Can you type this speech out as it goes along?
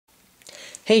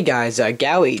Hey guys,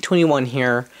 Gow821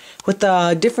 here with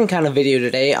a different kind of video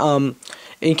today.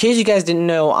 In case you guys didn't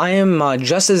know, I am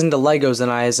just as into Legos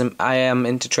than I am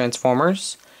into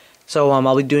Transformers. So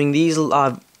I'll be doing these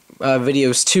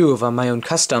videos too of my own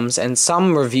customs and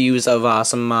some reviews of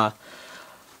some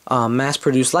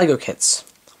mass-produced Lego kits.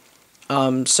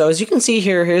 So as you can see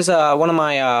here, here's one of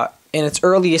my in its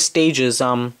earliest stages,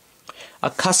 a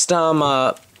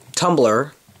custom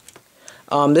Tumbler.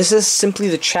 This is simply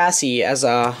the chassis as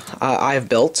I've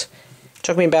built. It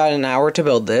took me about an hour to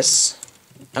build this.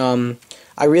 I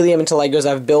really am into Legos.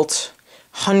 I've built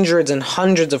hundreds and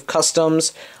hundreds of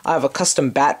customs. I have a custom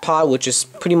bat pod, which is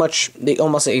pretty much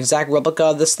almost the exact replica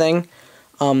of this thing.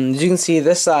 As you can see,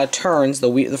 this turns.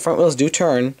 The front wheels do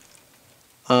turn.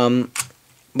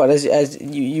 But as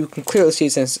you can clearly see,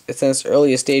 since it's in its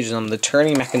earliest stages, the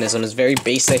turning mechanism is very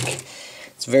basic.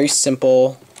 It's very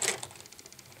simple.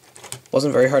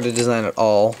 Wasn't very hard to design at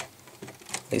all,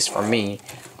 at least for me.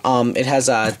 It has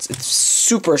it's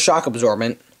super shock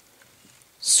absorbent.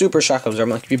 Super shock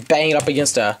absorbent. Like if you bang it up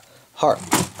against a heart,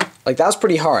 like that was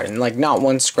pretty hard, and like not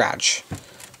one scratch.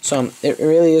 So it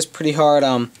really is pretty hard.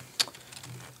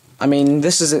 I mean,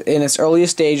 this is in its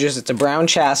earliest stages. It's a brown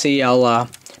chassis. I'll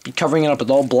be covering it up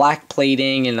with all black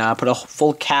plating and put a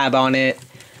full cab on it.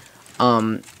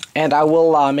 And I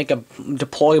will make a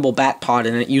deployable bat pod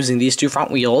in it using these two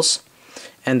front wheels.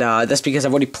 And that's because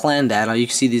I've already planned that. You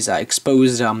can see these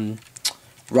exposed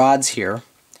rods here,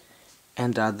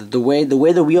 and the way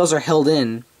the wheels are held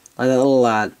in, like that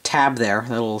little tab there,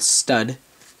 that little stud,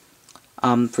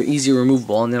 for easy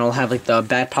removable. And then I'll have like the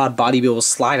bat pod body be able to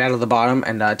slide out of the bottom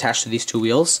and attach to these two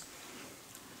wheels.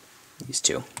 These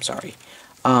two, sorry,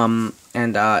 and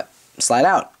slide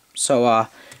out. So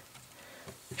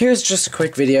here's just a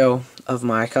quick video of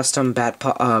my custom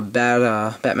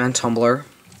Batman Tumbler.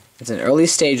 It's in early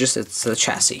stages. It's the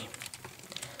chassis.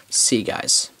 See you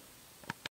guys.